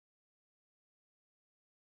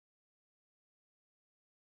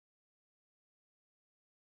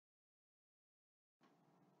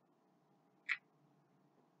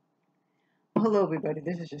Hello everybody,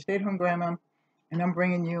 this is your stay-at-home grandma, and I'm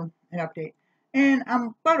bringing you an update. And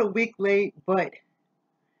I'm about a week late, but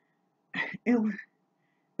the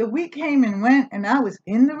week came and went, and I was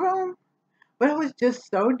in the room, but I was just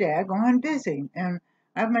so daggone busy. And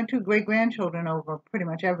I have my two great-grandchildren over pretty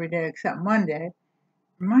much every day except Monday.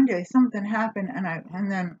 Monday something happened,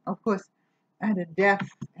 and then of course I had a death,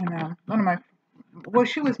 and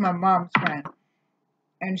she was my mom's friend,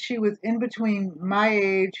 and she was in between my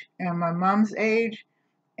age and my mom's age.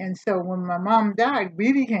 And so when my mom died,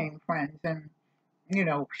 we became friends. And,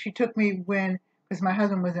 she took me because my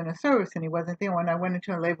husband was in a service and he wasn't there. When I went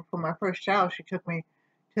into labor for my first child, she took me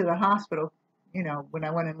to the hospital, when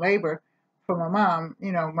I went in labor for my mom,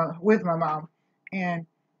 with my mom. And,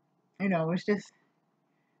 it's just,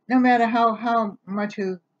 no matter how much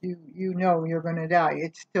you know you're going to die,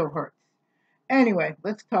 it still hurts. Anyway,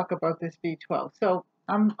 let's talk about this B12. So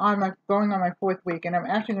I'm going on my fourth week, and I'm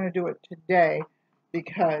actually going to do it today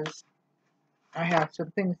because I have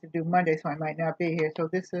some things to do Monday, so I might not be here. So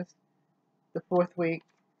this is the fourth week.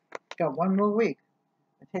 Got one more week.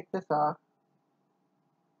 I take this off.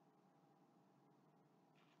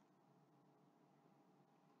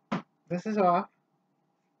 This is off.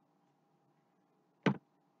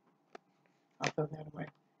 I'll throw that away.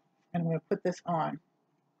 And I'm going to put this on.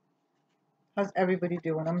 How's everybody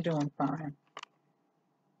doing? I'm doing fine.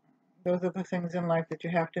 Those are the things in life that you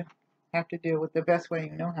have to deal with the best way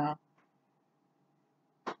you know how.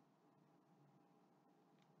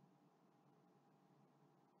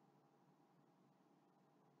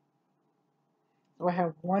 So I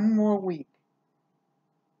have one more week.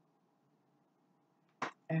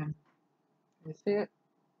 And you see it?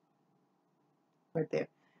 Right there.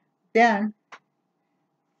 Then,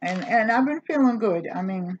 and I've been feeling good. I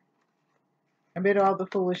mean, amid all the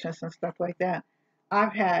foolishness and stuff like that,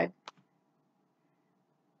 I've had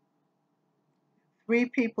 3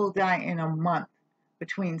 people die in a month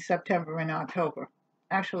between September and October.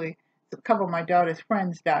 Actually, a couple of my daughter's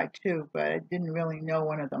friends died too, but I didn't really know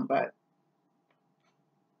one of them. But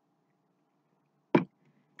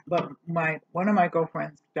one of my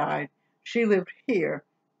girlfriends died. She lived here.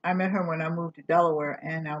 I met her when I moved to Delaware,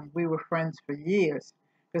 and we were friends for years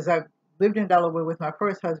because I lived in Delaware with my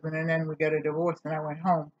first husband, and then we got a divorce, and I went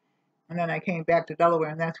home, and then I came back to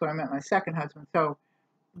Delaware, and that's where I met my second husband. So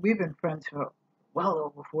we've been friends for well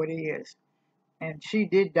over 40 years, and she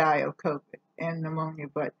did die of COVID and pneumonia,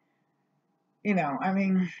 but I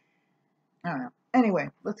mean, I don't know. Anyway,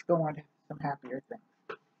 let's go on to some happier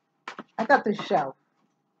things. I got this shelf.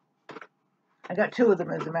 I got 2 of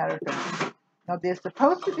them, as a matter of fact. Now, they're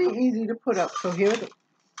supposed to be easy to put up. So here are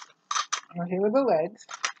the legs.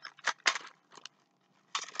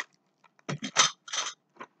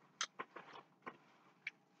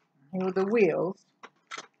 Here are the wheels.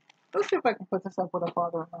 Let's see if I can put this up with a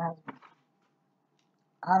father and my husband.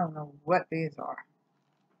 I don't know what these are.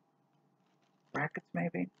 Brackets,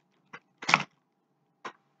 maybe?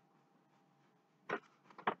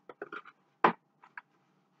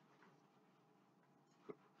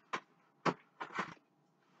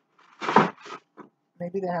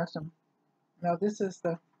 Maybe they have some. No, this is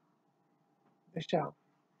the shelf.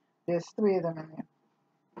 There's 3 of them in there.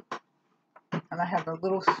 And I have a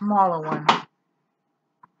little smaller one.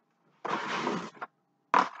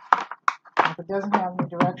 If it doesn't have any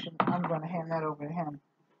direction, I'm going to hand that over to him.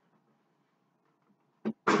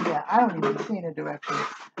 Yeah, I don't even see any direction.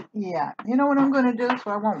 Yeah, you know what I'm going to do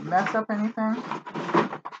so I won't mess up anything?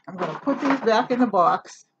 I'm going to put these back in the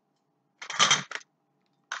box.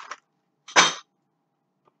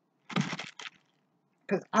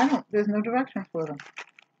 Because there's no direction for them.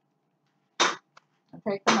 I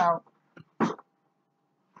take them out.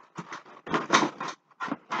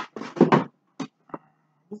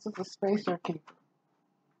 This is a spacer keeper.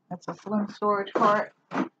 That's a slim storage part.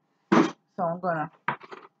 So I'm going to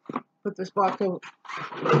put this box over.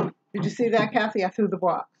 Did you see that, Kathy? I threw the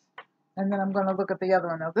box. And then I'm going to look at the other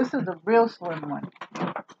one. Now, this is a real slim one.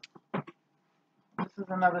 This is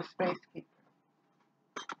another space keeper.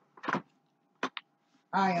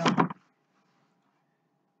 I'm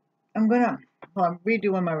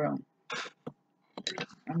redoing my room.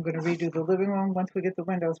 I'm going to redo the living room once we get the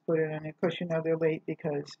windows put in. And of course, they're late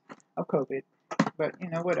because of COVID. But,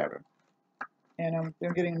 whatever. And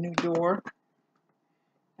they're getting a new door.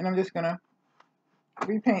 And I'm just going to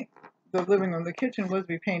repaint the living room. The kitchen was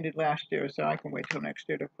repainted last year, so I can wait till next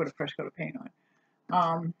year to put a fresh coat of paint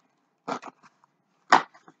on.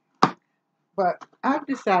 But I've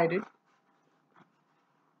decided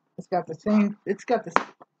these got the same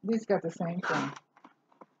thing.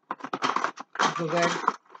 The leg.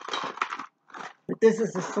 But this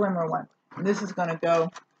is a slimmer one. This is going to go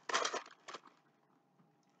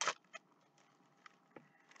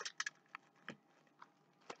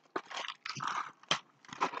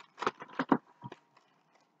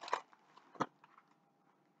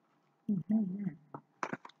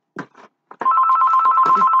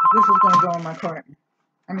this is going to go in my carton.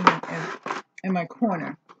 I mean, in my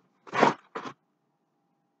corner.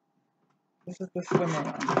 This is the slimmer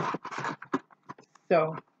one.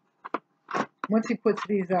 So once he puts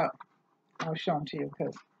these up, I'll show them to you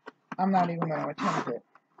because I'm not even going to attempt it.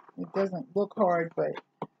 It doesn't look hard, but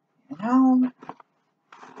you know.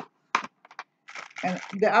 And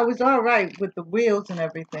I was all right with the wheels and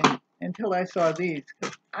everything until I saw these,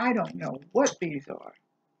 because I don't know what these are.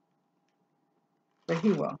 But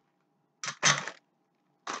he will.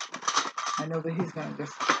 I know that he's going to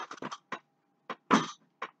just...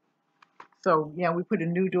 So, yeah, we put a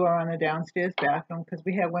new door on the downstairs bathroom because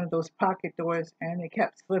we had one of those pocket doors and it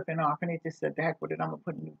kept slipping off. And he just said, the heck with it, I'm going to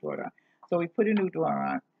put a new door on. So we put a new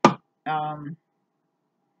door on.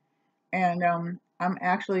 I'm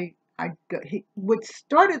actually... what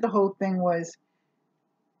started the whole thing was...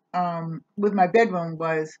 with my bedroom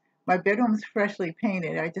was... My bedroom's freshly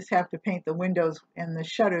painted. I just have to paint the windows and the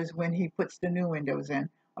shutters when he puts the new windows in,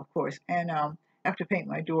 of course. And I have to paint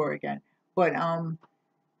my door again. But and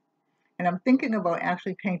I'm thinking about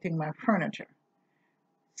actually painting my furniture.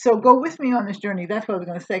 So go with me on this journey. That's what I was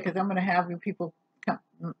going to say, because I'm going to have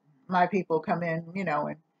my people come in, you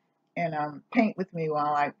know, and paint with me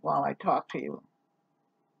while I talk to you.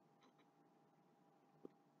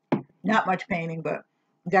 Not much painting, but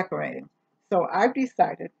decorating. So I've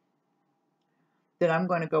decided that I'm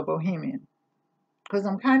going to go bohemian, because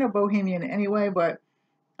I'm kind of bohemian anyway, but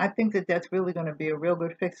I think that that's really going to be a real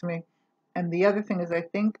good fix for me. And the other thing is I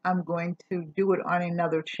think I'm going to do it on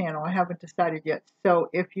another channel. I haven't decided yet.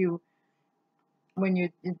 So when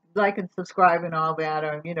you like and subscribe and all that,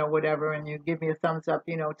 or, you know, whatever, and you give me a thumbs up,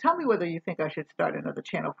 you know, tell me whether you think I should start another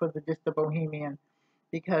channel for just the bohemian,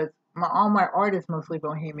 because all my art is mostly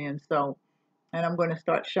bohemian. So, and I'm going to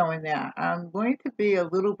start showing that. I'm going to be a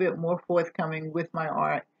little bit more forthcoming with my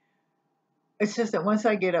art. It's just that once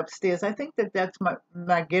I get upstairs, I think that that's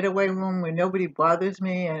my getaway room where nobody bothers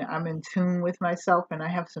me and I'm in tune with myself and I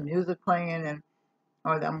have some music playing,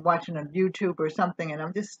 or I'm watching on YouTube or something and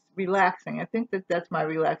I'm just relaxing. I think that that's my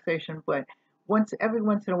relaxation. But every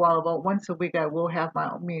once in a while, about once a week, I will have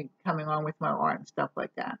me coming on with my art and stuff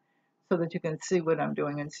like that, so that you can see what I'm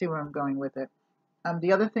doing and see where I'm going with it.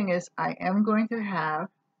 The other thing is I am going to have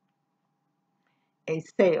a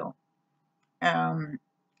sale.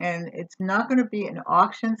 And it's not going to be an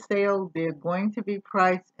auction sale. They're going to be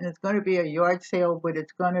priced, and it's going to be a yard sale, but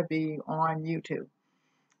it's going to be on YouTube.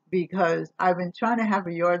 Because I've been trying to have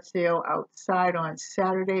a yard sale outside on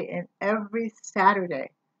Saturday, and every Saturday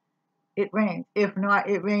it rains. If not,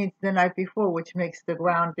 it rains the night before, which makes the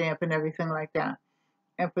ground damp and everything like that.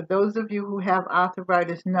 And for those of you who have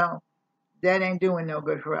arthritis, no, that ain't doing no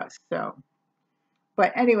good for us. So,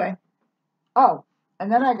 but anyway, oh,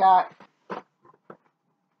 and then I got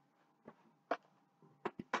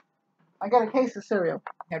a case of cereal.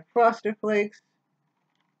 I had Frosted Flakes,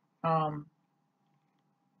 Fruit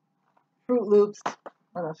Loops.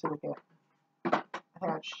 What else did we get? I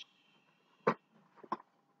had,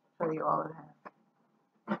 tell you all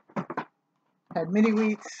I had mini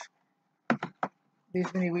wheats.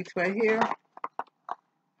 These mini wheats right here.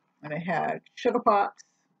 And I had sugar pops.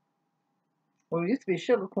 Well, it used to be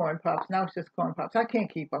sugar corn pops. Now it's just corn pops. I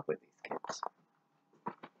can't keep up with these kids.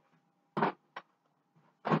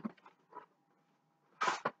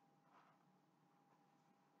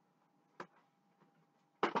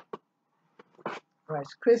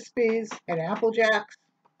 Rice Krispies and Apple Jacks.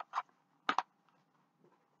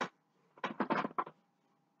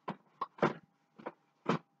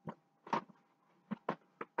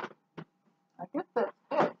 I guess that's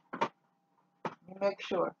it. Let me make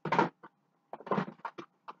sure.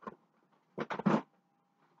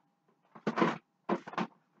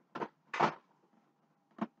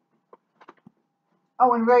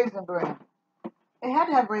 Oh, and Raisin Bran. It had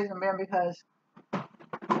to have Raisin Bran because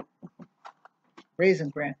Raisin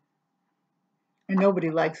Bran. And nobody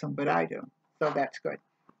likes them, but I do. So that's good.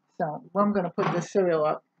 So I'm going to put this cereal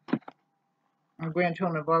up. My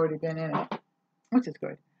grandchildren have already been in it, which is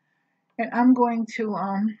good. And I'm going to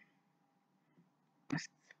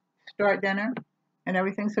start dinner and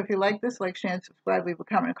everything. So if you like this, like, share, and subscribe, leave a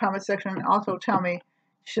comment in the comment section. And also tell me,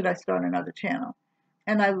 should I start another channel?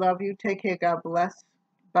 And I love you. Take care. God bless.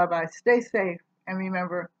 Bye-bye. Stay safe. And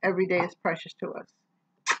remember, every day is precious to us.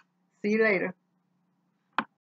 See you later.